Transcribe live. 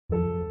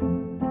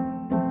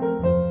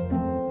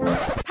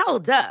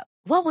Hold up.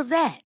 What was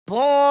that?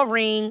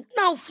 Boring.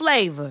 No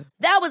flavor.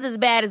 That was as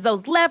bad as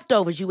those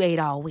leftovers you ate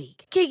all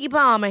week. Keke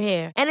Palmer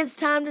here, and it's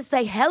time to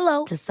say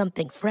hello to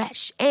something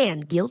fresh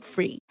and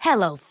guilt-free.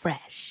 Hello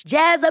Fresh.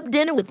 Jazz up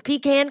dinner with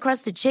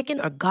pecan-crusted chicken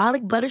or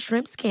garlic butter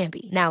shrimp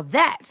scampi. Now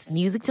that's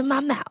music to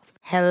my mouth.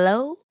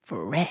 Hello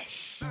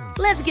Fresh.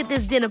 Let's get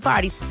this dinner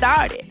party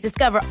started.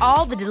 Discover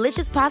all the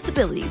delicious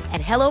possibilities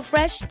at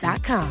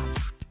hellofresh.com.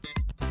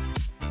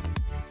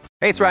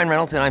 Hey, it's Ryan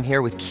Reynolds, and I'm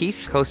here with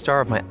Keith,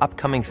 co-star of my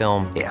upcoming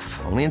film,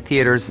 If, only in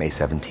theaters May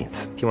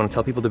 17th. Do you want to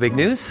tell people the big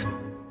news?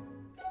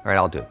 All right,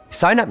 I'll do it.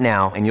 Sign up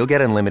now and you'll get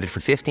unlimited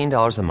for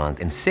 $15 a month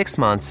and 6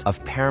 months of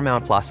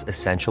Paramount Plus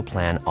Essential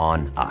Plan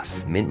on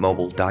us.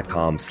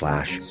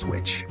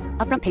 MintMobile.com/switch.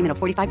 Upfront payment of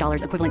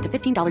 $45 equivalent to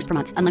 $15 per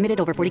month. Unlimited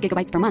over 40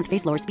 gigabytes per month.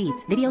 Face lower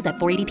speeds. Videos at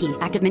 480p.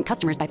 Active Mint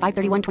customers by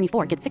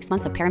 531.24 get 6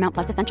 months of Paramount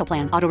Plus Essential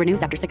Plan. Auto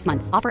renews after 6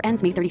 months. Offer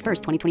ends May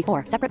 31st,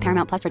 2024. Separate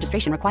Paramount Plus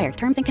registration required.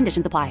 Terms and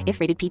conditions apply if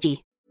rated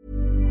PG.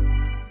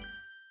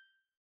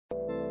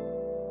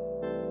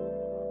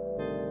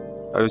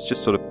 I was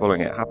just sort of following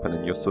it happen,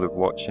 and you're sort of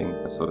watching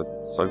a sort of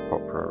soap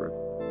opera of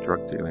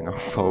drug dealing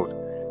unfold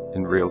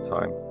in real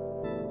time.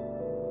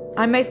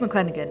 I'm Maeve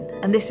McClenaghan,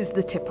 and this is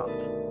The Tip-Off.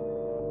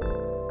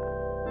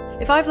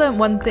 If I've learned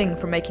one thing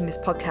from making this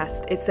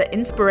podcast, it's that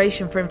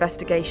inspiration for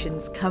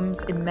investigations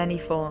comes in many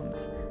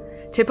forms.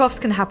 Tip-offs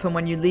can happen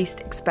when you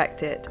least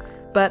expect it,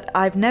 but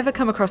I've never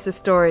come across a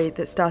story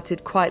that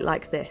started quite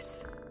like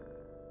this.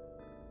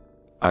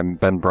 I'm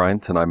Ben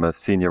Bryant, and I'm a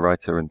senior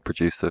writer and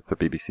producer for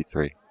BBC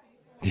Three.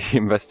 The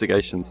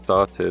investigation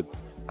started,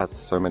 as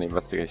so many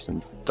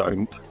investigations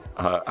don't,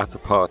 at a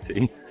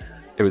party.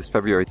 It was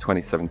February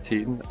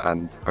 2017,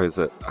 and I was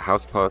at a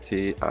house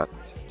party at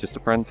just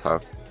a friend's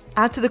house.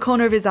 Out of the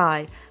corner of his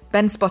eye,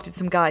 Ben spotted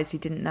some guys he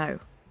didn't know.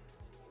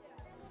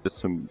 Just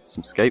some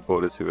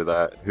skateboarders who were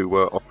there who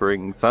were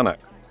offering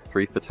Xanax,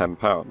 3 for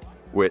 £10,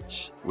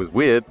 which was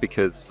weird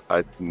because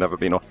I'd never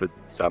been offered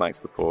Xanax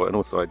before, and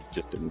also I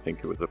just didn't think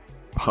it was a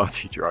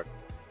party drug.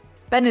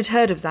 Ben had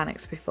heard of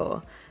Xanax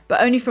before, but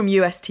only from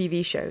US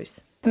TV shows.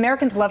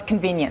 Americans love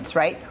convenience,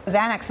 right?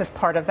 Xanax is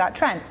part of that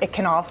trend. It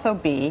can also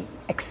be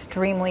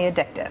extremely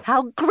addictive.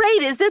 How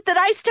great is it that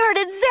I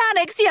started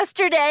Xanax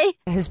yesterday?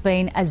 There has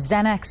been a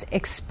Xanax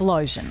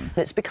explosion.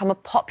 It's become a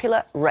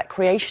popular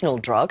recreational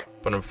drug.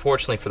 But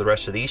unfortunately for the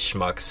rest of these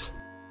schmucks,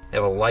 they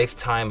have a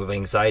lifetime of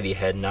anxiety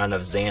ahead and not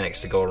enough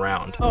Xanax to go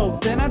around. Oh,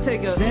 then I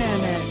take a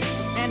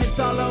Xanax, and it's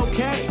all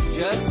okay.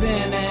 Just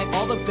Xanax,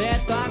 all the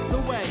bad thoughts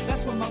away.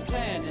 That's what my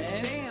plan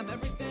is. Damn,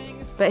 everything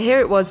is... But here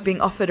it was being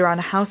offered around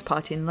a house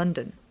party in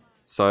London.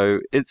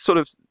 So it sort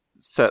of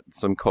set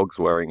some cogs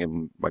whirring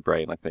in my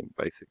brain, I think,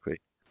 basically.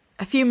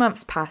 A few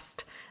months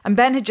passed, and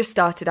Ben had just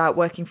started out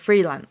working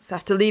freelance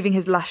after leaving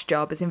his last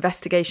job as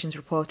investigations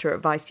reporter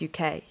at Vice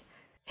UK.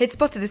 He'd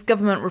spotted this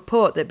government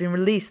report that had been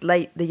released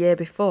late the year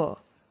before.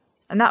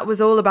 And that was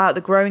all about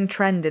the growing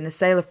trend in the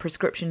sale of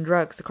prescription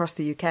drugs across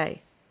the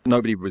UK.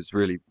 Nobody was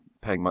really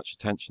paying much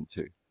attention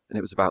to. And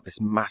it was about this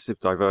massive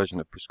diversion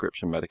of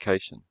prescription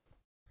medication.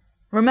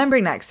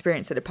 Remembering that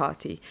experience at a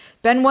party,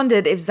 Ben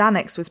wondered if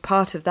Xanax was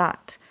part of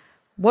that.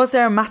 Was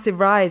there a massive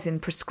rise in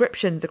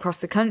prescriptions across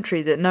the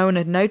country that no one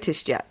had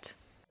noticed yet?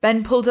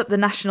 Ben pulled up the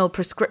National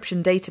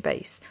Prescription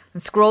Database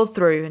and scrolled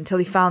through until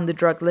he found the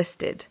drug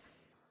listed.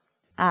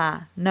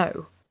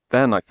 No.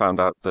 Then I found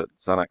out that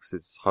Xanax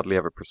is hardly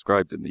ever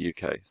prescribed in the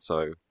UK,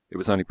 so it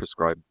was only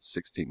prescribed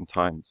 16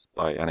 times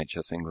by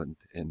NHS England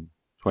in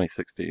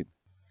 2016.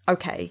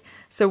 Okay,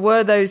 so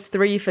were those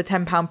 3 for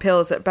 £10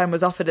 pills that Ben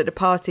was offered at a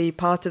party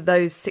part of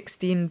those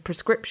 16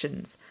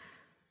 prescriptions?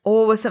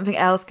 Or was something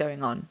else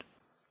going on?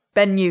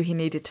 Ben knew he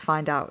needed to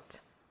find out.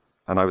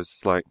 And I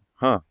was like,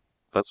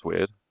 that's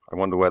weird. I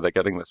wonder where they're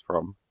getting this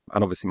from.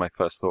 And obviously my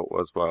first thought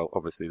was, well,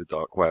 obviously the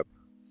dark web.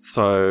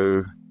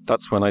 So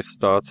that's when I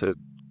started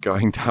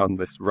going down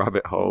this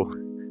rabbit hole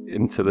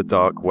into the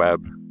dark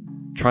web,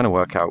 trying to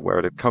work out where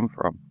it had come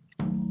from.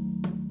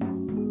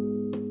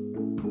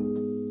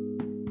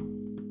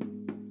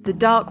 The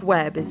dark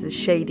web is as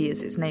shady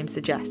as its name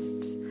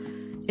suggests.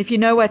 If you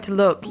know where to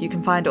look, you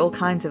can find all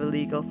kinds of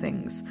illegal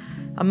things.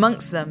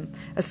 Amongst them,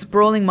 a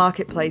sprawling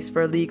marketplace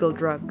for illegal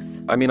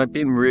drugs. I mean, I've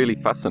been really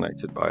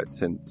fascinated by it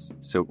since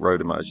Silk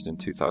Road emerged in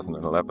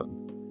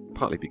 2011.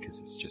 Partly because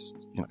it's just,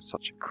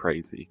 such a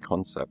crazy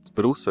concept,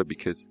 but also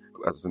because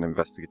as an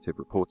investigative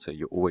reporter,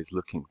 you're always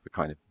looking for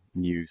kind of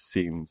new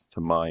seams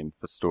to mine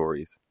for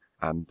stories.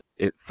 And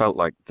it felt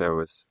like there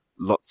was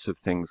lots of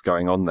things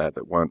going on there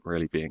that weren't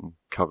really being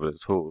covered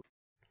at all.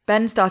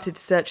 Ben started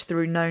to search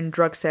through known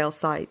drug sale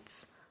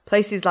sites,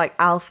 places like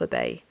Alpha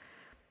Bay,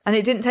 and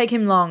it didn't take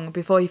him long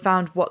before he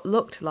found what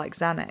looked like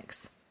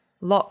Xanax.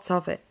 Lots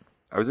of it.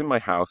 I was in my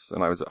house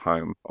and I was at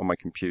home on my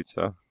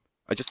computer.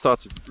 I just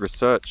started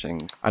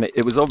researching, and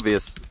it was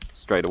obvious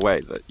straight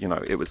away that,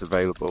 it was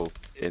available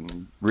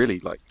in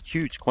really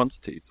huge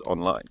quantities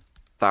online,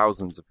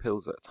 thousands of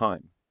pills at a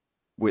time,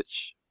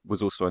 which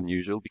was also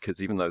unusual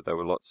because even though there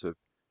were lots of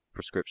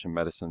prescription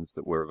medicines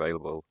that were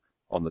available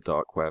on the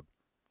dark web,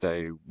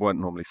 they weren't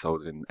normally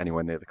sold in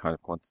anywhere near the kind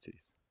of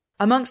quantities.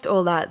 Amongst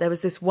all that, there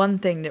was this one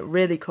thing that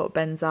really caught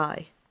Ben's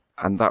eye.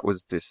 And that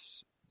was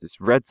this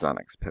red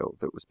Xanax pill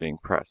that was being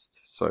pressed.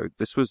 So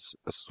this was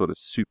a sort of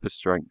super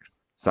strength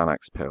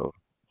Xanax pill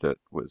that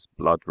was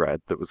blood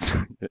red, that was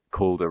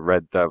called a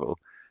Red Devil.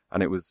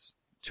 And it was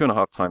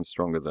 2.5 times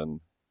stronger than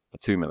a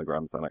 2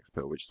 milligram Xanax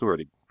pill, which is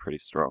already pretty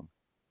strong.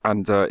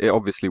 And it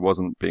obviously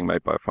wasn't being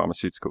made by a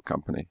pharmaceutical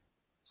company.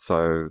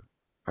 So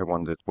I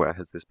wondered, where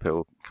has this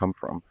pill come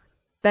from?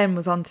 Ben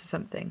was onto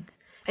something.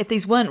 If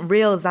these weren't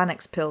real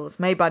Xanax pills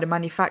made by the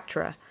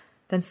manufacturer,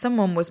 then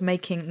someone was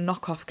making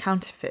knockoff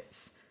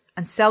counterfeits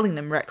and selling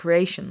them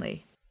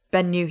recreationally.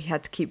 Ben knew he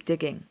had to keep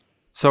digging.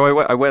 So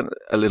I went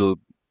a little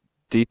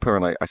deeper,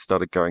 and I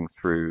started going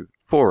through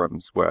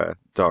forums where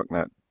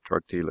darknet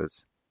drug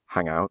dealers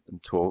hang out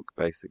and talk,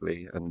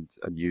 basically, and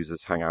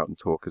users hang out and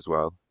talk as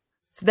well.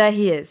 So there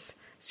he is,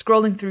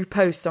 scrolling through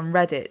posts on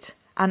Reddit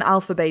and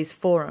Alphabay's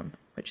forum,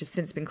 which has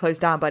since been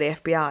closed down by the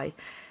FBI.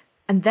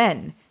 And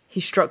then he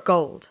struck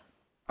gold.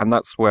 And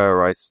that's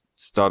where I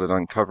started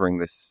uncovering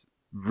this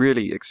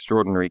really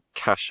extraordinary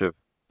cache of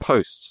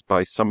posts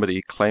by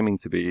somebody claiming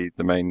to be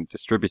the main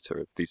distributor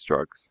of these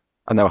drugs.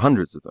 And there were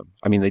hundreds of them.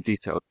 I mean, they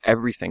detailed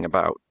everything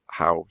about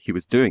how he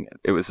was doing it.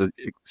 It was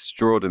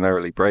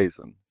extraordinarily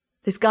brazen.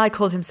 This guy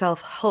called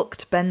himself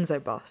Hulked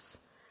Benzo Boss.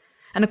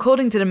 And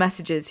according to the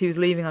messages he was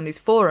leaving on these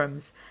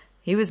forums,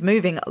 he was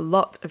moving a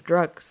lot of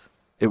drugs.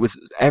 It was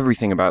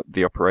everything about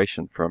the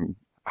operation, from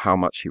how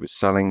much he was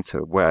selling to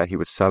where he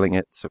was selling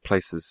it, to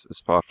places as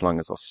far-flung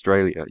as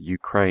Australia,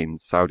 Ukraine,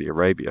 Saudi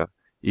Arabia,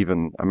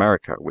 even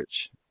America,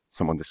 which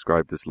someone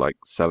described as like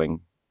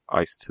selling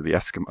ice to the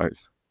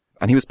Eskimos.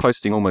 And he was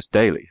posting almost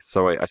daily,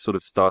 so I sort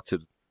of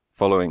started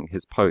following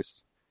his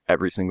posts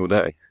every single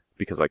day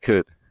because I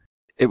could.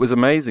 It was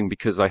amazing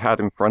because I had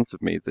in front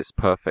of me this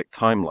perfect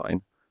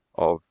timeline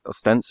of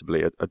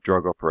ostensibly a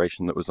drug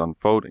operation that was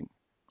unfolding.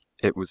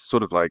 It was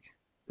sort of like,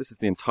 this is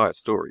the entire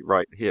story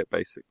right here,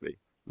 basically,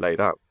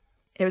 laid out.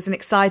 It was an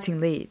exciting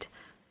lead,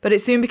 but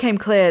it soon became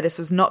clear this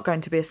was not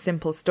going to be a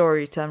simple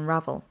story to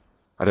unravel.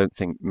 I don't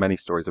think many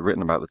stories are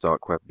written about the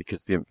dark web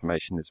because the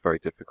information is very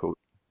difficult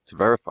to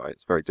verify.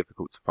 It's very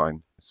difficult to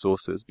find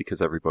sources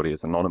because everybody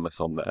is anonymous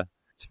on there,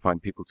 to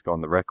find people to go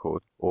on the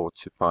record, or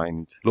to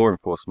find law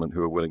enforcement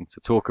who are willing to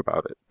talk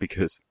about it,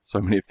 because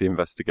so many of the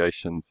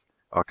investigations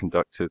are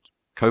conducted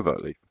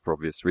covertly for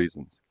obvious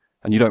reasons.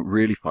 And you don't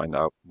really find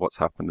out what's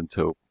happened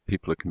until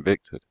people are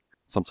convicted.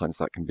 Sometimes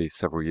that can be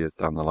several years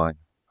down the line.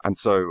 And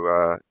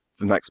so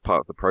the next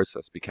part of the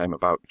process became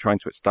about trying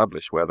to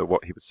establish whether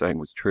what he was saying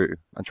was true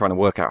and trying to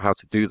work out how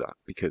to do that,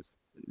 because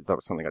that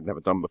was something I'd never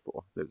done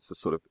before. It's a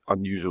sort of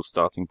unusual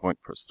starting point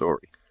for a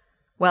story.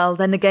 Well,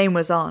 then the game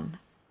was on.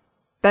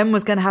 Ben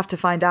was going to have to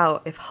find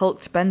out if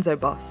Hulked Benzo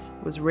Boss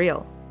was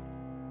real.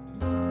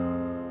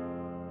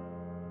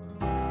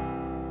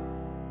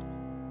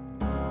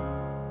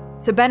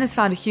 So Ben has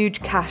found a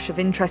huge cache of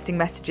interesting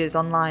messages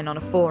online on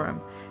a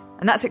forum,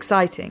 and that's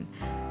exciting,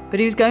 but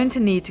he was going to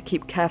need to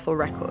keep careful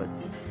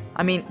records.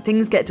 I mean,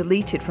 things get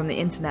deleted from the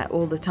internet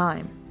all the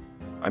time.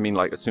 I mean,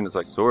 like, as soon as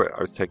I saw it,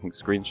 I was taking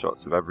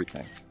screenshots of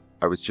everything.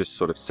 I was just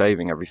sort of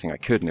saving everything I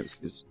could, and it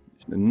was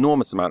an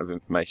enormous amount of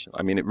information.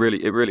 I mean, it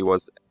really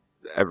was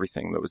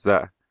everything that was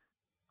there.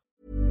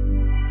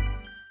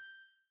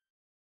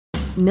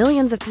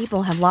 Millions of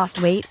people have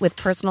lost weight with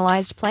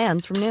personalized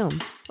plans from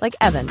Noom. Like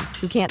Evan,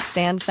 who can't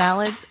stand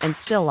salads and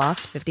still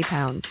lost 50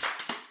 pounds.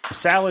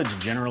 Salads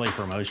generally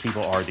for most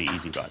people are the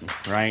easy button,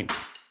 right?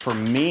 For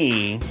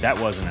me, that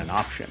wasn't an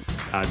option.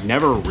 I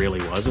never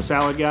really was a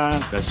salad guy.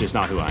 That's just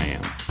not who I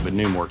am. But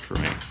Noom worked for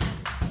me.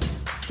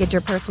 Get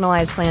your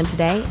personalized plan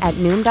today at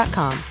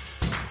Noom.com.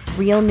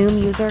 Real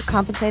Noom user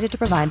compensated to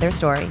provide their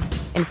story.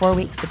 In 4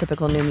 weeks, the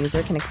typical Noom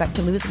user can expect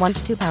to lose 1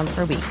 to 2 pounds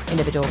per week.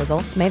 Individual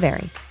results may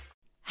vary.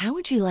 How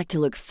would you like to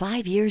look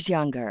 5 years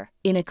younger?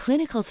 In a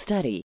clinical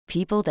study,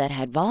 people that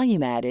had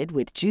volume added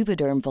with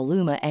Juvederm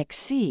Voluma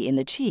XC in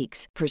the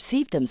cheeks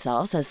perceived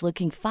themselves as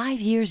looking 5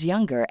 years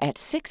younger at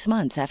 6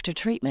 months after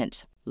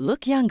treatment.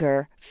 Look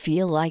younger,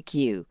 feel like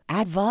you.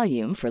 Add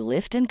volume for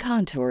lift and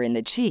contour in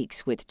the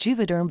cheeks with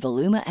Juvederm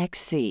Voluma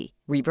XC.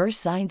 Reverse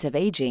signs of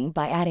aging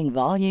by adding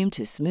volume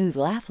to smooth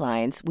laugh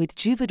lines with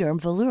Juvederm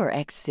Volure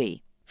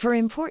XC. For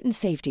important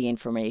safety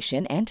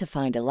information and to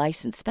find a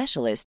licensed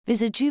specialist,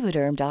 visit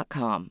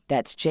Juvederm.com.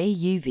 That's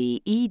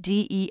JUVEDERM.com.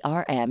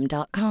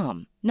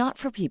 Not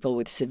for people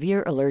with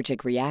severe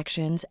allergic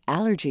reactions,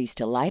 allergies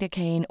to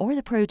lidocaine, or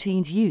the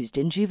proteins used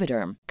in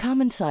Juvederm.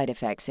 Common side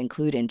effects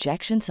include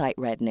injection site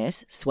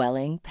redness,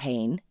 swelling,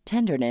 pain,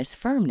 tenderness,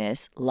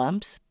 firmness,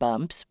 lumps,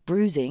 bumps,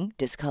 bruising,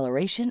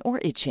 discoloration,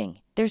 or itching.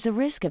 There's a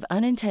risk of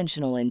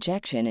unintentional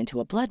injection into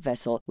a blood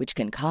vessel, which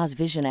can cause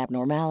vision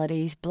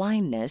abnormalities,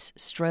 blindness,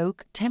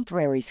 stroke,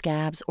 temporary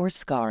scabs, or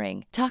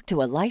scarring. Talk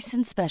to a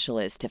licensed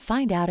specialist to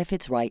find out if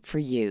it's right for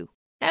you.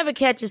 Ever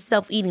catch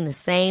yourself eating the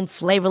same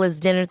flavorless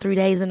dinner 3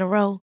 days in a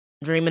row?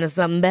 Dreaming of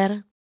something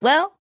better?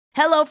 Well,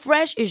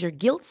 HelloFresh is your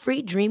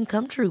guilt-free dream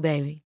come true,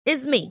 baby.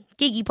 It's me,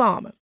 Keke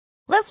Palmer.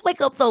 Let's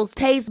wake up those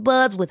taste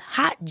buds with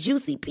hot,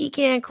 juicy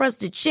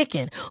pecan-crusted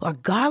chicken or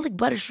garlic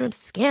butter shrimp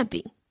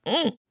scampi.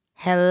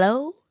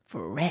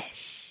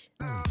 HelloFresh.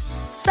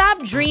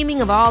 Stop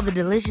dreaming of all the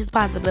delicious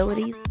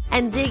possibilities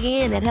and dig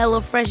in at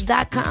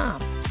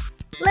HelloFresh.com.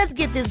 Let's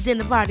get this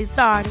dinner party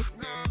started.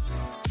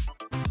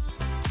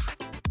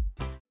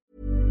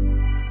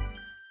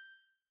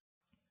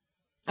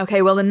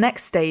 Okay, well, the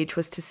next stage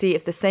was to see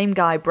if the same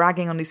guy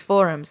bragging on his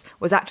forums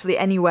was actually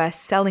anywhere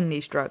selling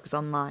these drugs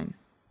online.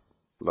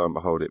 Lo and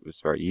behold, it was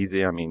very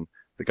easy. I mean,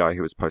 the guy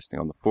who was posting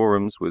on the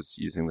forums was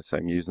using the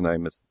same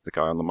username as the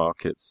guy on the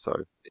markets,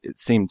 so it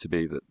seemed to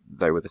be that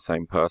they were the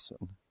same person.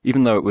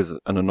 Even though it was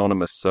an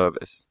anonymous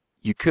service,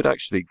 you could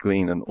actually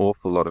glean an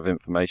awful lot of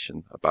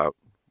information about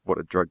what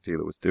a drug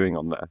dealer was doing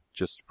on there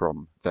just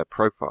from their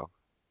profile.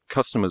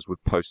 Customers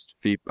would post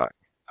feedback,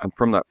 and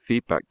from that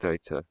feedback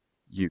data,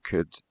 you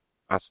could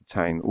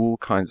ascertain all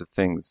kinds of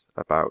things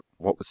about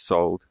what was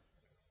sold.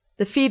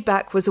 The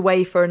feedback was a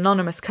way for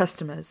anonymous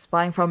customers,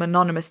 buying from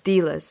anonymous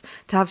dealers,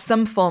 to have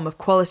some form of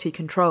quality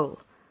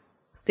control.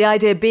 The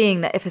idea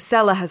being that if a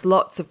seller has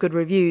lots of good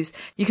reviews,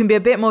 you can be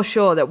a bit more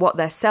sure that what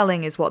they're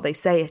selling is what they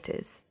say it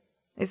is.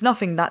 It's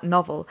nothing that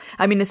novel.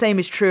 I mean, the same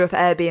is true of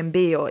Airbnb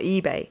or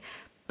eBay.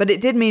 But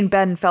it did mean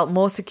Ben felt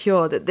more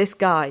secure that this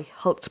guy,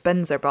 Hulked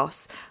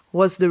Benzoboss,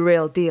 was the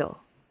real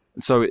deal.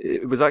 So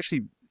it was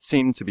actually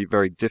seemed to be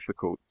very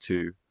difficult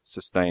to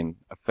sustain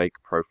a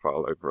fake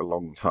profile over a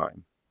long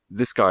time.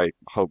 This guy,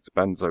 Hulked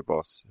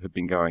Benzoboss, had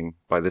been going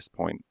by this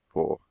point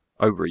for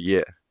over a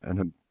year and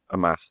had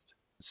amassed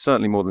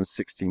certainly more than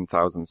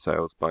 16,000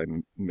 sales by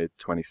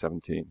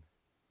mid-2017,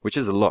 which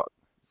is a lot.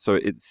 So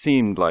it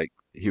seemed like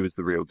he was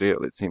the real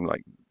deal. It seemed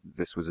like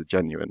this was a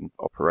genuine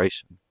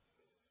operation.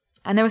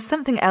 And there was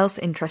something else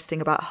interesting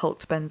about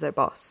Hulked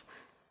Benzoboss.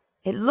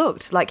 It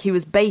looked like he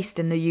was based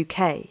in the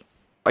UK.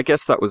 I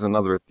guess that was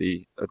another of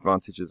the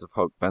advantages of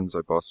Hulked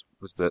Benzoboss,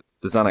 was that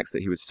the Xanax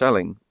that he was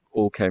selling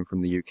all came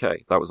from the UK.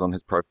 That was on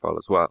his profile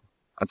as well.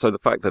 And so the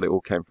fact that it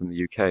all came from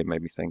the UK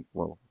made me think,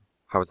 well,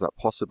 how is that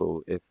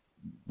possible if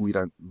we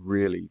don't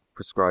really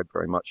prescribe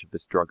very much of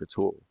this drug at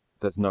all?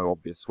 There's no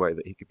obvious way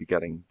that he could be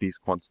getting these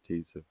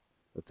quantities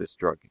of this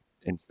drug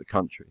into the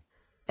country.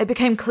 It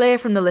became clear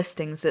from the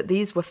listings that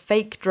these were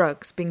fake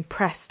drugs being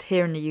pressed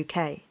here in the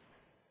UK.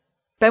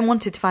 Ben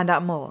wanted to find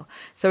out more,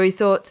 so he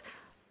thought,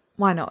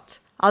 why not?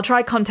 I'll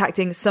try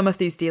contacting some of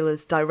these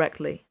dealers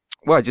directly.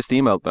 Well, I just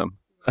emailed them.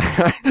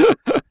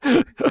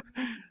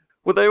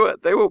 Well,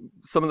 they were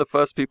some of the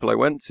first people I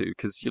went to,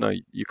 because, you know,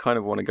 you kind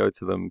of want to go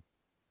to them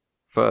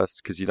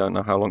first because you don't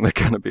know how long they're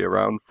going to be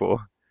around for.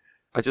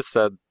 I just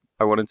said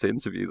I wanted to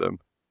interview them.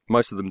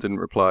 Most of them didn't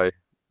reply.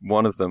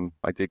 One of them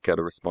I did get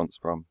a response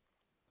from.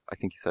 I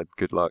think he said,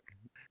 good luck.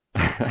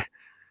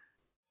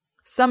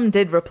 Some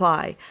did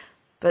reply,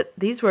 but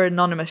these were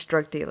anonymous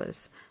drug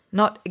dealers,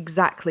 not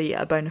exactly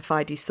a bona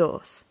fide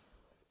source.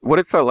 What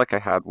it felt like I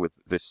had with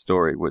this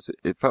story was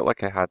it felt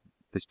like I had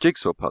this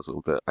jigsaw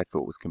puzzle that I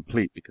thought was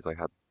complete because I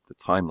had the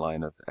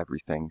timeline of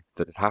everything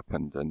that had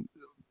happened and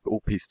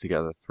all pieced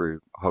together through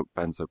Hulked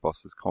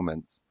Benzoboss's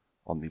comments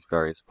on these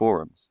various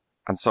forums.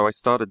 And so I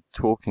started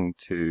talking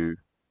to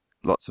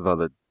lots of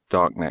other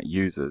darknet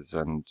users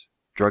and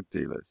drug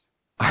dealers.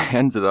 I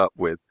ended up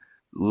with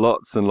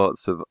lots and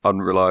lots of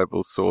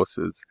unreliable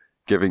sources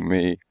giving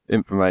me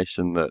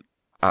information that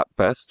at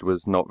best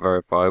was not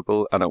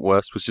verifiable and at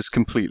worst was just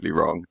completely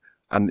wrong.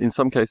 And in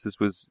some cases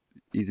was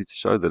easy to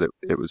show that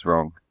it was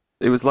wrong.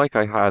 It was like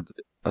I had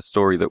a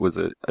story that was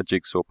a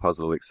jigsaw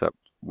puzzle, except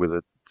with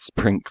a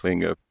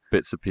sprinkling of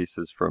bits and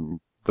pieces from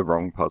the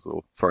wrong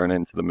puzzle thrown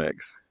into the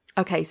mix.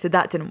 Okay, so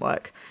that didn't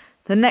work.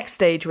 The next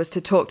stage was to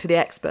talk to the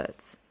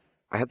experts.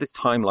 I had this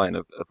timeline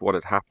of what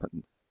had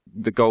happened.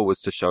 The goal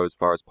was to show as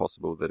far as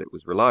possible that it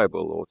was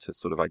reliable, or to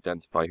sort of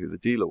identify who the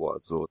dealer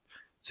was, or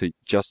to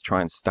just try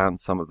and stand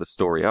some of the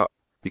story up,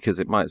 because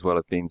it might as well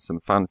have been some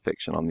fan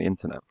fiction on the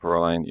internet for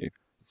all I knew.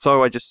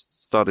 So I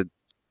just started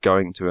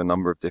going to a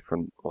number of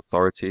different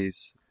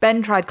authorities.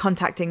 Ben tried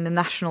contacting the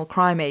National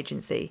Crime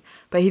Agency,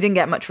 but he didn't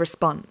get much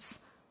response.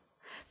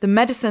 The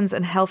Medicines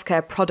and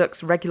Healthcare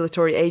Products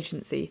Regulatory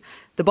Agency,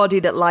 the body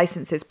that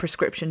licenses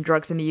prescription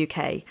drugs in the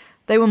UK,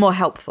 they were more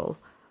helpful.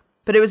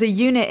 But it was a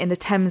unit in the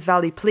Thames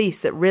Valley Police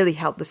that really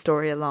helped the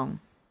story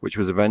along. Which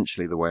was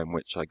eventually the way in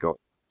which I got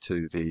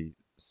to the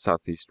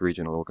South East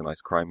Regional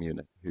Organised Crime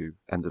Unit, who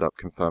ended up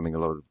confirming a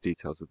lot of the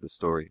details of the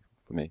story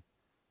for me.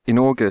 In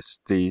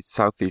August, the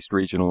South East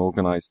Regional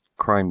Organised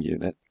Crime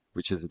Unit,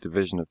 which is a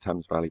division of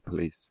Thames Valley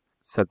Police,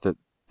 said that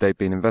they'd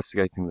been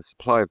investigating the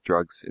supply of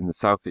drugs in the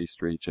South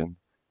East region,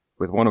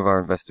 with one of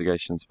our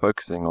investigations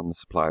focusing on the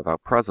supply of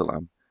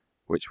alprazolam,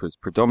 which was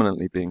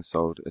predominantly being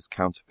sold as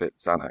counterfeit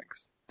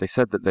Xanax. They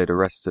said that they'd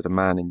arrested a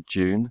man in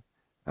June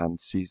and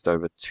seized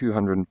over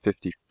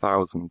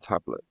 250,000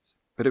 tablets.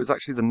 But it was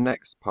actually the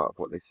next part of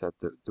what they said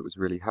that was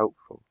really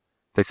helpful.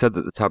 They said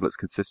that the tablets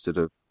consisted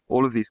of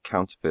all of these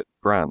counterfeit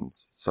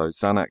brands, so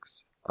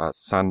Xanax,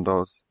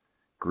 Sandoz,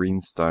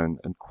 Greenstone,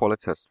 and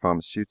Qualitest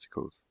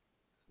Pharmaceuticals.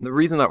 And the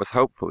reason that was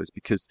helpful is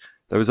because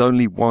there was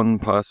only one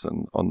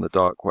person on the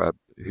dark web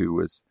who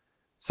was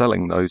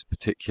selling those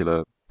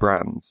particular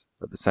brands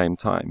at the same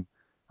time,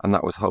 and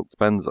that was Hulked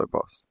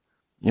Benzoboss.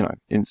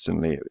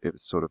 instantly it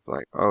was sort of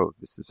like, oh,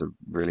 this is a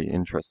really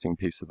interesting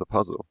piece of the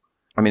puzzle.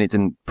 I mean, it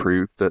didn't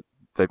prove that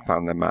they'd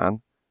found their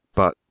man,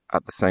 but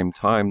at the same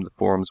time, the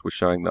forums were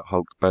showing that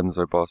Hulk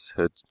Benzoboss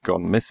had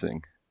gone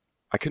missing.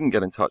 I couldn't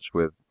get in touch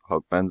with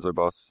Hulk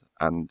Benzoboss,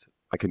 and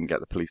I couldn't get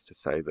the police to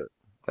say that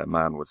their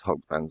man was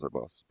Hulk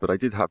Benzoboss, but I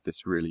did have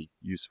this really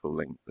useful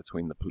link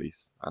between the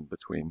police and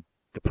between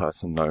the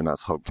person known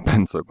as Hulk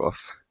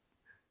Benzoboss.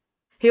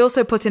 He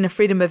also put in a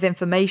Freedom of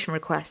Information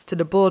request to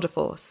the Border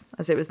Force,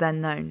 as it was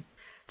then known,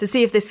 to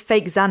see if this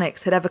fake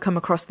Xanax had ever come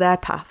across their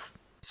path.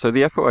 So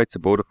the FOI to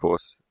Border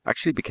Force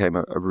actually became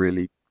a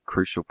really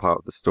crucial part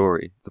of the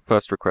story. The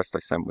first request I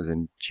sent was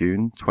in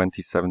June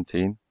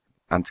 2017,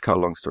 and to cut a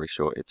long story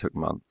short, it took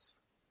months.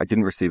 I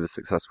didn't receive a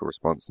successful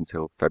response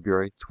until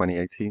February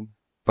 2018,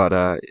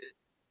 but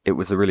it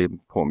was a really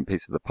important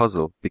piece of the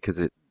puzzle because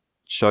it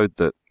showed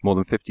that more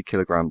than 50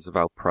 kilograms of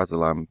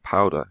alprazolam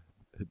powder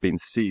had been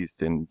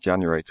seized in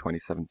January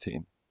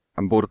 2017,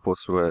 and Border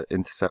Force were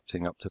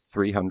intercepting up to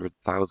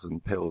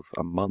 300,000 pills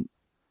a month,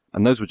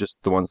 and those were just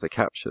the ones they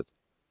captured.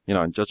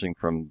 And judging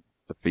from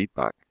the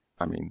feedback,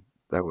 I mean,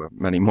 there were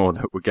many more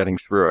that were getting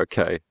through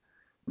okay.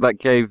 That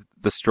gave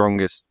the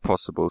strongest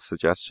possible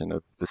suggestion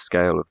of the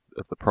scale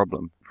of the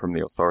problem from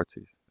the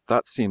authorities.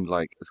 That seemed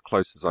like as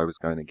close as I was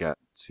going to get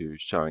to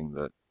showing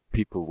that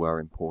people were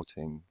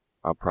importing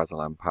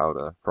alprazolam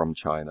powder from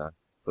China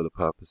for the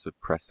purpose of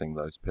pressing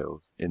those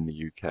pills in the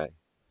UK.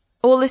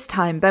 All this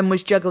time, Ben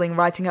was juggling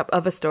writing up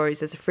other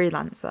stories as a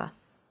freelancer.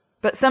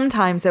 But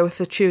sometimes there were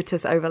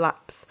fortuitous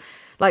overlaps.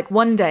 Like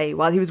one day,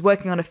 while he was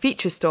working on a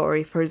feature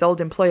story for his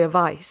old employer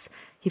Vice,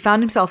 he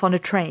found himself on a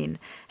train,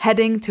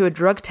 heading to a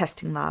drug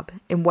testing lab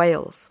in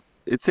Wales.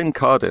 It's in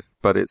Cardiff,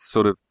 but it's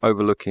sort of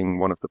overlooking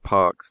one of the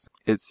parks.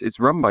 It's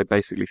run by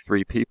basically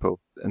 3 people,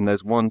 and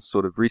there's one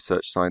sort of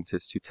research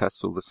scientist who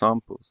tests all the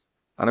samples.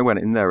 And I went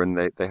in there and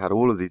they had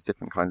all of these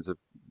different kinds of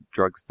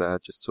drugs there,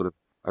 just sort of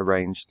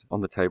arranged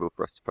on the table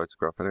for us to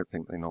photograph. I don't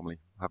think they normally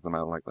have them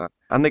out like that.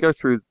 And they go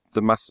through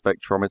the mass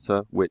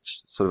spectrometer,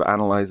 which sort of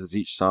analyzes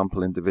each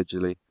sample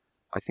individually.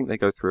 I think they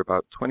go through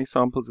about 20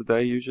 samples a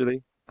day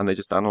usually, and they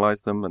just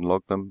analyze them and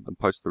log them and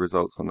post the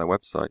results on their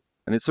website.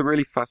 And it's a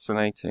really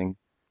fascinating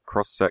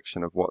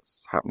cross-section of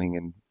what's happening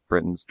in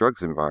Britain's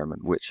drugs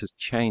environment, which has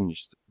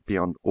changed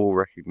beyond all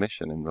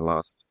recognition in the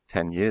last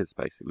 10 years,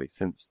 basically,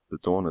 since the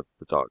dawn of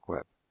the dark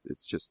web.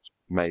 It's just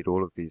made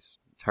all of these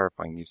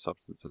terrifying new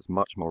substances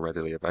much more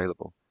readily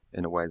available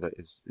in a way that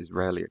is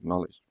rarely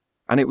acknowledged.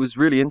 And it was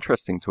really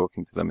interesting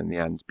talking to them in the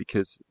end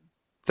because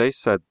they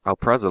said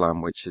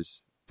alprazolam, which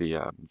is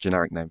the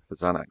generic name for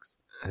Xanax,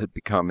 had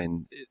become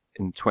in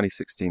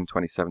 2016,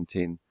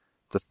 2017,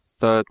 the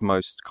third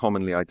most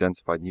commonly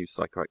identified new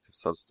psychoactive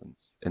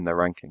substance in their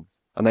rankings.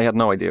 And they had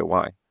no idea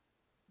why.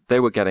 They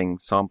were getting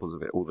samples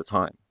of it all the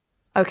time.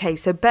 Okay,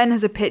 so Ben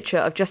has a picture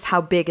of just how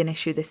big an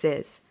issue this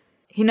is.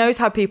 He knows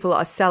how people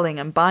are selling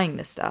and buying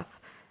this stuff,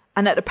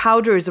 and that the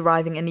powder is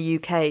arriving in the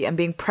UK and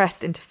being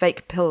pressed into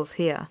fake pills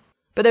here.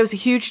 But there was a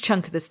huge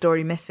chunk of the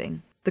story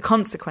missing: the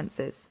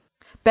consequences.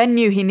 Ben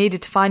knew he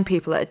needed to find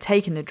people that had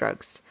taken the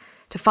drugs,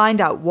 to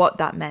find out what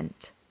that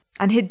meant.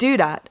 And he'd do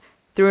that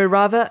through a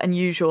rather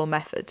unusual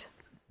method.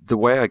 The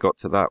way I got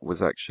to that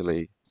was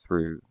actually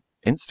through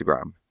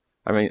Instagram.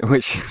 I mean,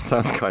 which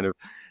sounds kind of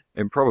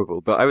improbable,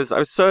 but I was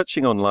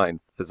searching online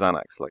for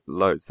Xanax, like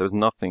loads. There was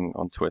nothing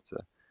on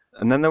Twitter.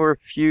 And then there were a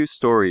few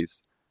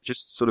stories,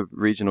 just sort of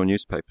regional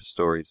newspaper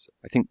stories.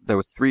 I think there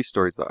were 3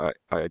 stories that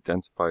I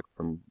identified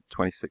from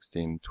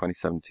 2016,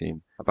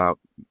 2017 about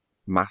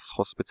mass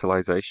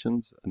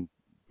hospitalizations and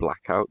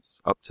blackouts,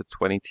 up to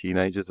 20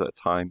 teenagers at a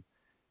time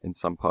in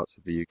some parts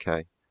of the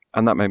UK.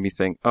 And that made me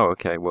think, oh,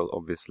 okay, well,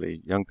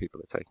 obviously young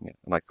people are taking it.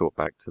 And I thought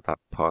back to that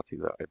party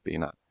that I'd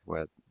been at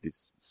where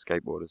these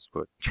skateboarders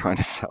were trying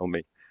to sell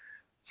me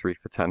 3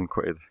 for 10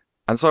 quid.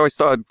 And so I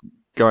started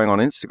going on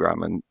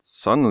Instagram, and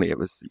suddenly it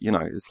was,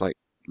 it's like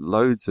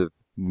loads of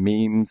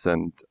memes,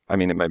 and I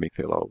mean, it made me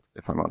feel old,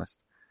 if I'm honest.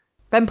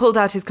 Ben pulled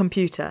out his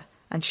computer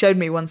and showed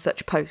me one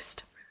such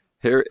post.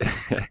 Here,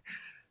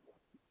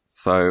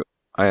 so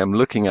I am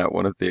looking at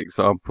one of the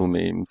example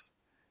memes,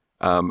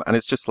 and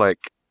it's just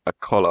like a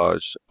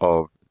collage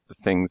of the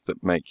things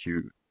that make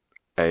you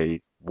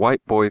a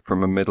white boy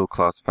from a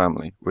middle-class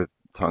family with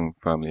tongue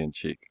firmly in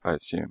cheek, I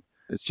assume.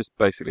 It's just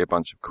basically a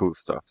bunch of cool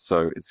stuff.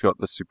 So it's got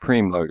the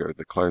Supreme logo,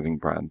 the clothing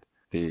brand,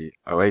 the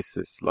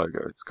Oasis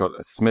logo. It's got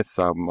a Smiths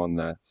album on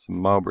there, some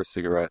Marlboro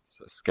cigarettes,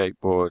 a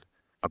skateboard,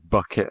 a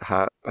bucket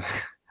hat,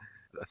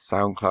 a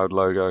SoundCloud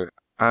logo,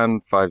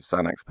 and 5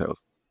 Xanax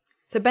pills.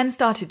 So Ben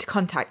started to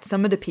contact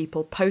some of the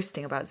people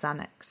posting about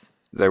Xanax.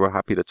 They were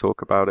happy to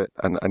talk about it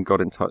and got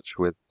in touch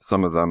with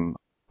some of them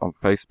on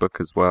Facebook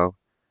as well,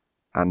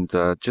 and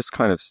just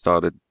kind of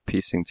started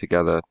piecing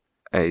together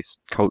a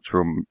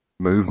cultural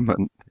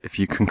movement, if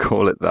you can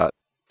call it that.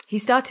 He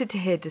started to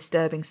hear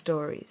disturbing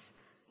stories,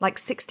 like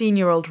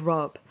 16-year-old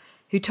Rob,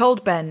 who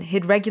told Ben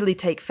he'd regularly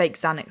take fake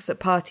Xanax at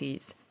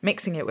parties,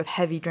 mixing it with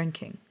heavy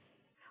drinking.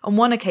 On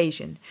one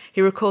occasion, he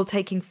recalled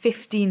taking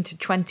 15 to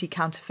 20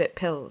 counterfeit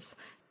pills.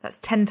 That's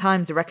 10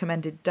 times the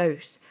recommended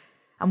dose.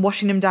 and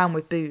washing him down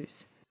with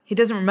booze. He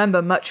doesn't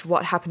remember much of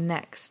what happened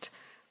next,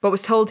 but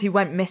was told he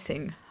went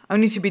missing,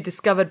 only to be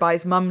discovered by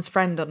his mum's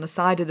friend on the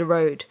side of the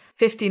road,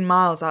 15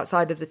 miles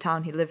outside of the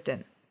town he lived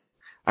in.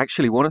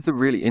 Actually, one of the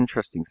really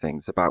interesting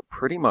things about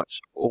pretty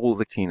much all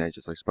the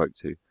teenagers I spoke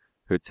to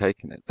who had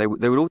taken it, they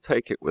would all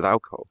take it with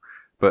alcohol,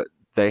 but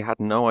they had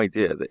no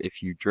idea that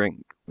if you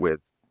drink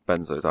with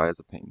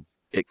benzodiazepines,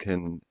 it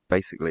can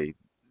basically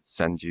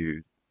send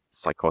you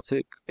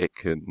psychotic, it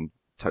can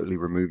totally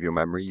remove your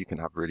memory, you can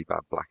have really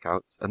bad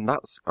blackouts, and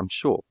that's, I'm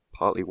sure,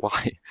 partly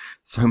why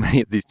so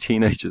many of these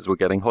teenagers were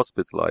getting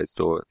hospitalized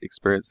or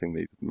experiencing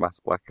these mass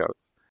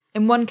blackouts.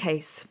 In one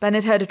case, Ben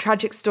had heard a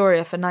tragic story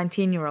of a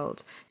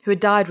 19-year-old who had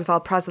died with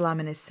alprazolam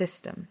in his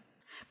system.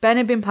 Ben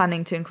had been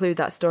planning to include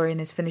that story in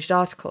his finished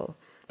article,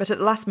 but at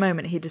the last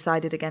moment he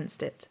decided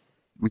against it.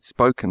 We'd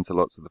spoken to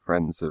lots of the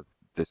friends of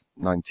this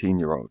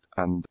 19-year-old,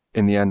 and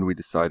in the end we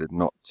decided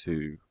not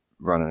to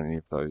run any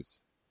of those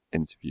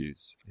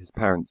interviews. His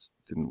parents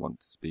didn't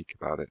want to speak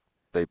about it.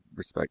 They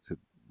respected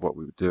what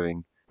we were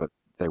doing, but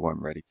they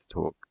weren't ready to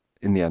talk.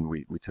 In the end,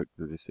 we took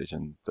the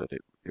decision that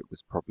it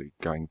was probably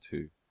going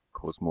to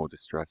cause more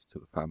distress to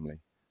the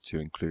family to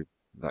include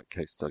that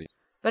case study.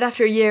 But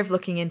after a year of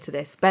looking into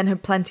this, Ben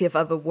had plenty of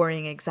other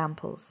worrying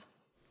examples.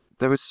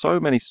 There were so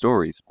many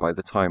stories by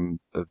the time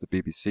of the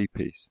BBC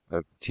piece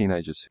of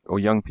teenagers, or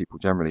young people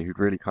generally, who'd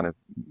really kind of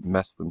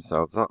messed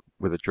themselves up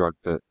with a drug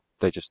that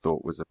they just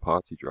thought was a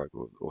party drug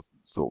or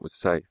thought was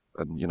safe,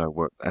 and,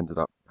 ended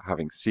up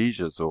having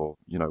seizures or,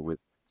 with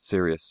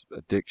serious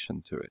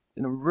addiction to it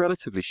in a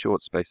relatively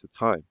short space of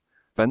time.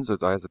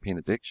 Benzodiazepine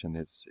addiction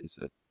is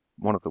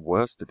one of the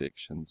worst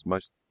addictions.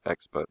 Most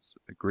experts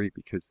agree,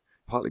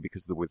 partly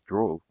because the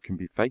withdrawal can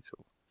be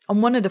fatal.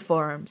 On one of the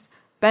forums,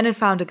 Ben had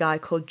found a guy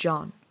called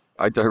John.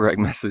 I direct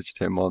messaged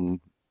him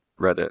on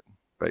Reddit,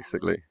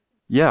 basically.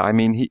 Yeah, I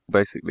mean, he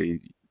basically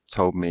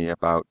told me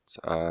about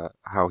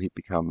how he'd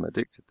become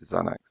addicted to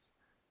Xanax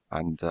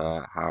and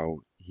how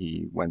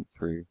he went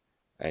through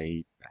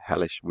a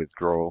hellish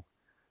withdrawal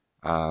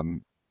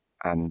and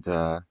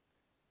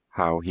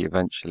how he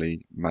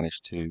eventually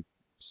managed to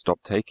stop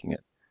taking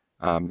it.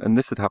 And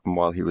this had happened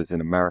while he was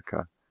in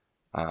America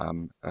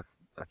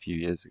a few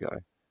years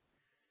ago.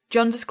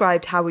 John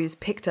described how he was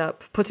picked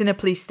up, put in a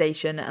police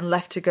station, and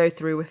left to go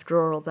through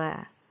withdrawal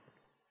there.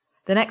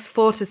 The next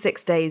 4 to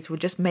 6 days were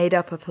just made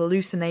up of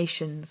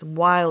hallucinations and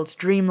wild,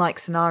 dreamlike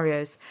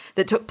scenarios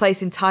that took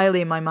place entirely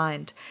in my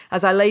mind,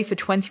 as I lay for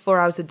 24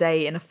 hours a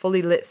day in a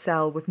fully lit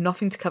cell with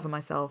nothing to cover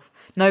myself,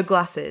 no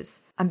glasses,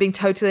 and being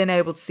totally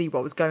unable to see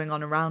what was going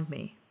on around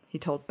me, he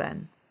told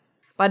Ben.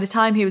 By the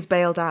time he was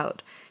bailed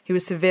out, he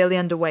was severely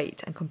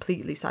underweight and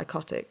completely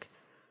psychotic.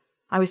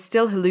 I was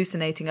still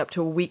hallucinating up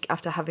to a week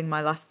after having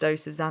my last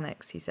dose of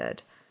Xanax, he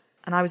said,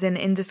 and I was in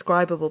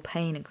indescribable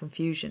pain and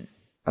confusion.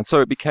 And so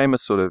it became a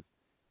sort of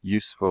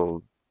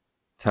useful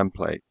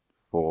template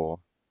for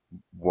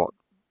what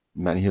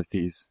many of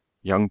these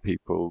young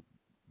people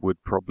would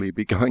probably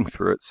be going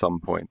through at some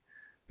point.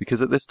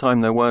 Because at this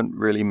time there weren't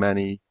really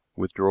many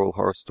withdrawal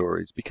horror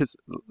stories, because,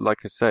 like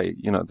I say,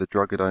 the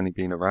drug had only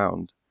been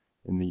around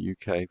in the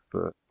UK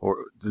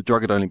the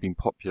drug had only been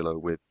popular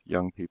with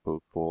young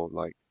people for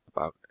like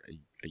about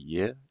a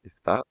year, if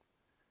that,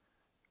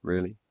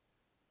 really.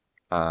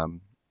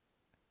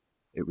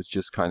 It was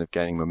just kind of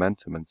gaining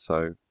momentum, and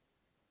so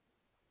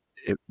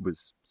it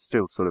was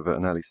still sort of at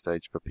an early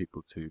stage for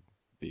people to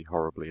be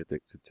horribly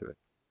addicted to it.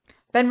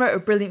 Ben wrote a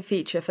brilliant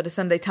feature for the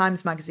Sunday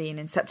Times magazine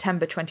in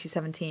September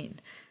 2017,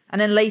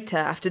 and then later,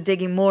 after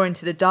digging more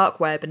into the dark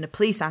web and the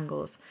police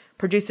angles,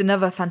 produced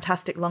another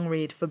fantastic long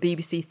read for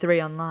BBC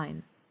Three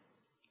Online.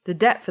 The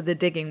depth of the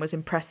digging was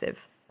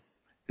impressive.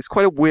 It's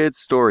quite a weird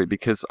story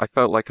because I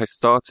felt like I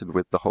started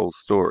with the whole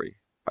story.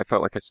 I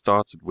felt like I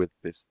started with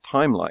this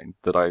timeline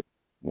that I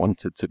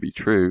wanted to be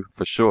true,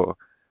 for sure,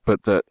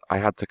 but that I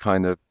had to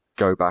kind of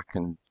go back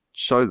and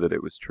show that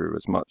it was true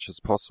as much as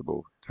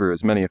possible through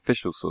as many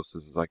official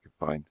sources as I could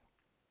find.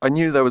 I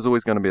knew there was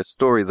always going to be a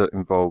story that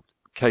involved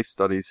case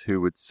studies who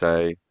would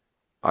say,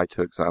 I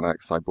took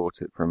Xanax, I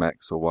bought it from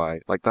X or Y.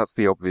 Like, that's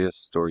the obvious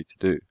story to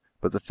do.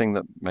 But the thing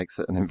that makes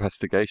it an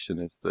investigation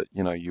is that,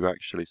 you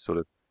actually sort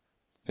of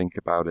think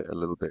about it a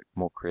little bit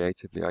more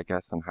creatively, I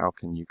guess, and how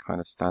can you kind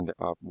of stand it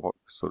up? What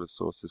sort of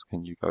sources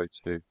can you go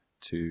to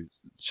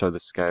show the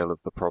scale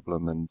of the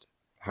problem, and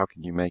how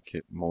can you make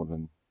it more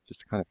than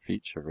just a kind of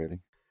feature, really?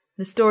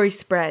 The story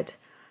spread.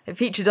 It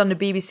featured on the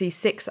BBC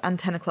 6 and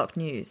 10 o'clock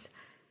news.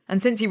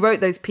 And since he wrote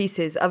those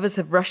pieces, others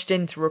have rushed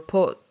in to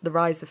report the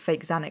rise of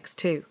fake Xanax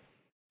too.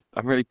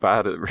 I'm really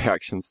bad at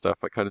reaction stuff.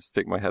 I kind of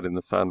stick my head in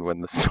the sand when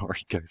the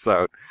story goes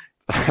out.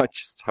 I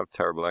just have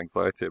terrible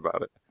anxiety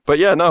about it. But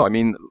yeah, no, I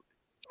mean,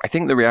 I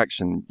think the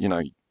reaction,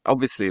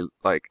 obviously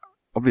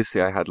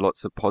I had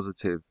lots of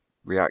positive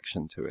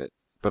reaction to it.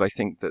 But I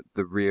think that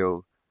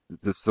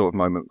the sort of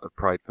moment of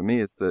pride for me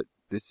is that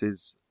this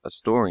is a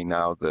story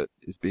now that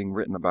is being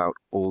written about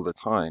all the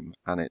time.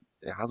 And it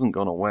hasn't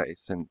gone away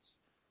since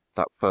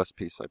that first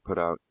piece I put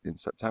out in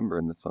September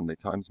in the Sunday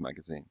Times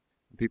magazine.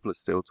 People are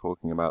still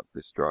talking about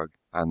this drug.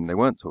 and they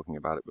weren't talking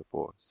about it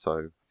before. So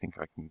I think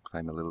I can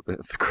claim a little bit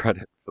of the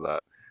credit for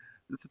that.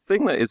 The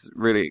thing that is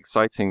really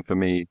exciting for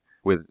me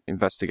with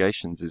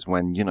investigations is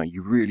when,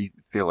 you really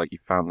feel like you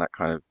found that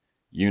kind of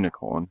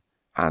unicorn,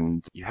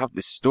 and you have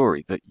this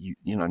story that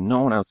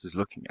no one else is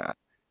looking at,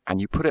 and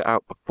you put it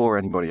out before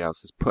anybody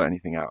else has put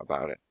anything out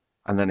about it,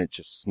 and then it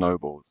just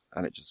snowballs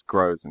and it just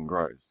grows and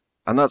grows,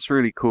 and that's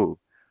really cool.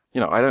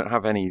 I don't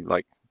have any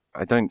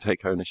I don't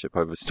take ownership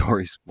over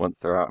stories once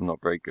they're out. I'm not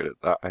very good at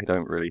that. I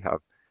don't really have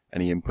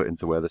any input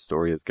into where the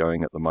story is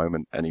going at the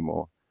moment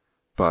anymore,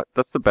 but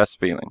that's the best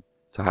feeling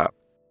to have.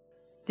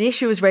 The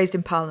issue was raised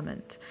in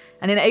Parliament,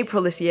 and in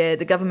April this year,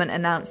 the government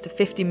announced a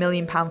 £50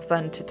 million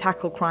fund to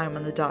tackle crime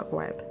on the dark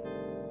web.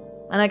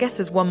 And I guess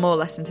there's one more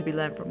lesson to be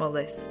learned from all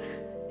this.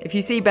 If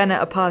you see Ben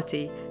at a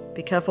party,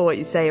 be careful what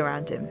you say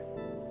around him.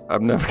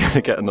 I'm never going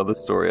to get another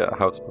story at a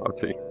house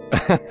party.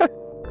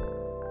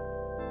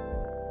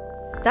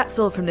 That's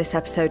all from this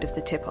episode of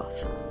The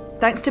Tip-Off.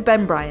 Thanks to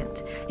Ben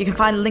Bryant. You can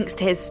find links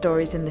to his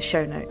stories in the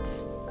show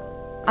notes.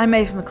 I'm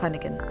Maeve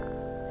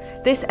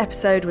McClenaghan. This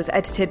episode was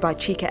edited by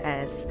Chica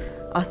Ayres.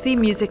 Our theme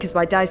music is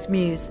by Dice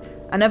Muse,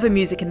 and other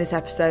music in this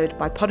episode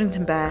by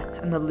Poddington Bear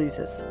and The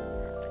Losers.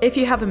 If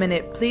you have a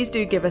minute, please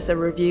do give us a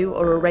review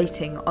or a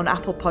rating on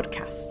Apple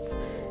Podcasts.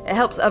 It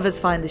helps others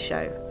find the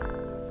show.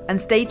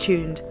 And stay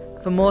tuned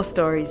for more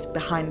stories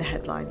behind the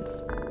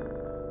headlines.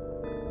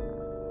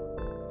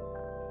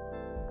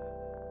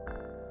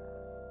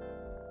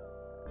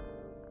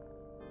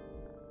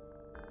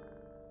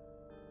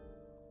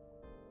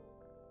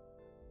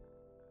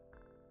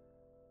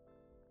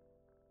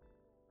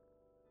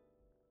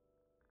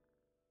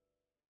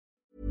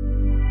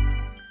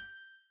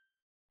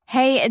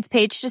 Hey, it's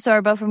Paige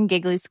DeSorbo from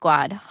Giggly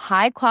Squad.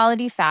 High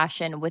quality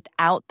fashion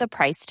without the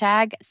price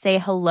tag. Say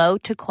hello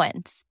to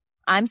Quince.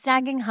 I'm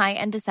snagging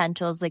high-end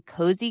essentials like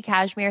cozy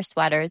cashmere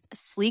sweaters,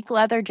 sleek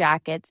leather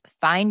jackets,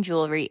 fine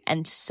jewelry,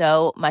 and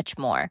so much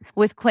more.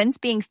 With Quince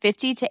being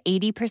 50 to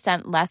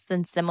 80% less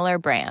than similar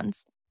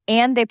brands.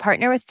 And they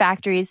partner with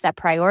factories that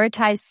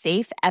prioritize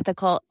safe,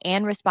 ethical,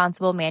 and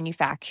responsible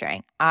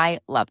manufacturing. I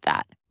love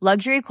that.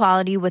 Luxury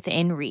quality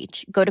within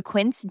reach. Go to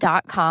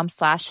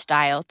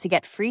quince.com/style to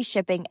get free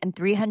shipping and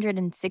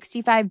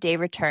 365-day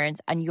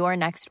returns on your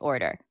next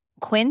order.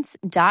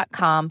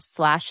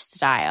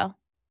 Quince.com/style.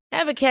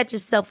 Ever catch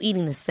yourself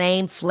eating the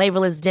same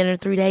flavorless dinner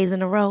 3 days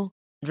in a row?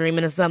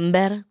 Dreaming of something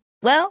better?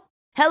 Well,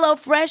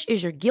 HelloFresh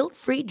is your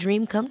guilt-free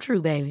dream come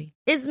true, baby.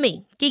 It's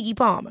me, Keke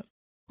Palmer.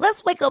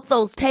 Let's wake up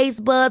those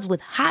taste buds with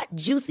hot,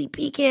 juicy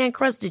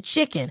pecan-crusted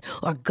chicken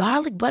or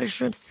garlic butter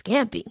shrimp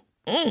scampi.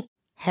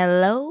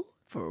 Hello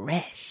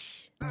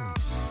Fresh.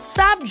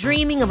 Stop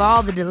dreaming of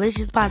all the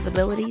delicious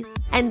possibilities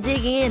and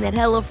dig in at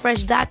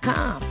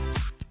HelloFresh.com.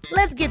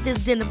 Let's get this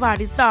dinner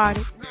party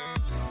started.